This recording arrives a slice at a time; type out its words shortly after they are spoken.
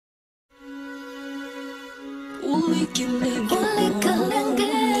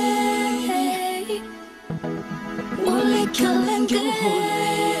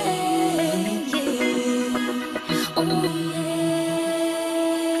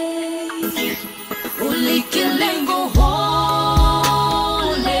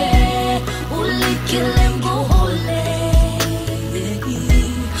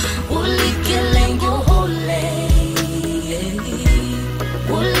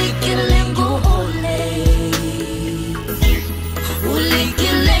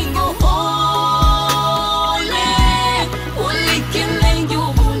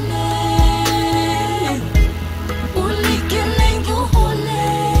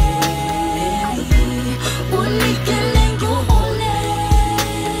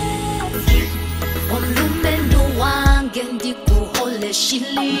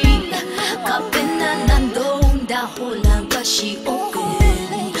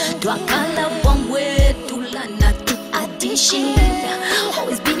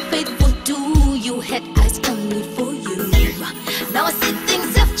Always been faithful to you, had eyes only for you. Now I see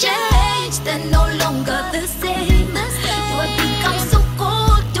things have changed, they're no longer the same. You have become so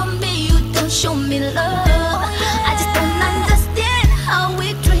cold to me, you don't show me love. I just don't understand how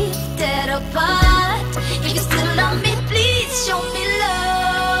we drifted apart. If you still love me, please show me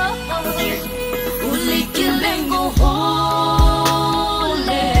love. Uli kilengo hole,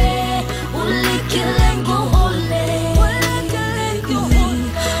 uli kilengo hole,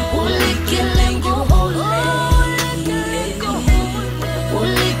 uli kilengo hole,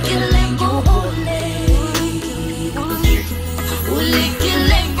 uli kilengo hole, uli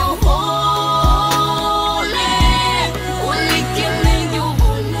kilengo hole, uli kilengo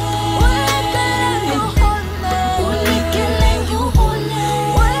hole, uli kilengo hole,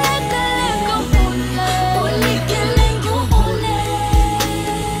 uli kilengo hole.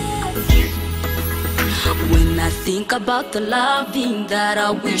 When I think about the loving that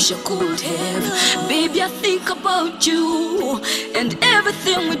I wish I could have, baby, I think about you and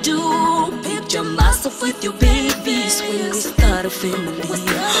everything we do. Picture myself with your babies when we start a family.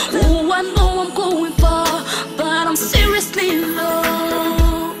 Oh, I know I'm going far, but I'm seriously in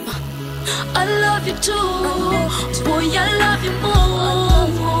love. I love you too, boy, I love you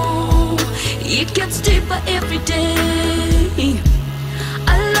more. It gets deeper every day.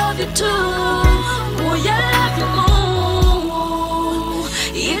 I love you too, boy, I love you more.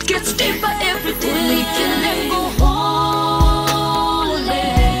 It gets deeper every day. Uli kilengo hole,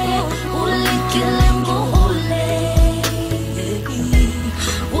 uli kilengo hole,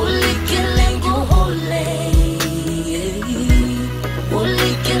 uli kilengo hole,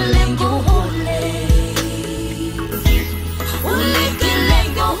 uli kilengo hole, uli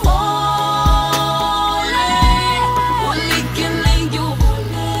kilengo hole, uli kilengo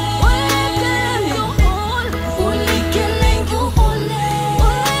hole, uli kilengo hole,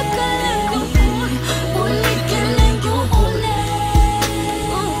 uli kilengo hole.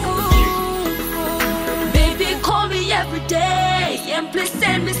 Baby, call me every day and please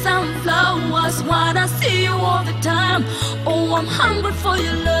send me some flowers. Wanna see you all the time. Oh, I'm hungry for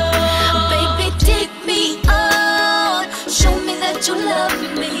your love. Baby, take me out, show me that you love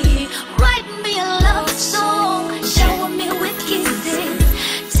me.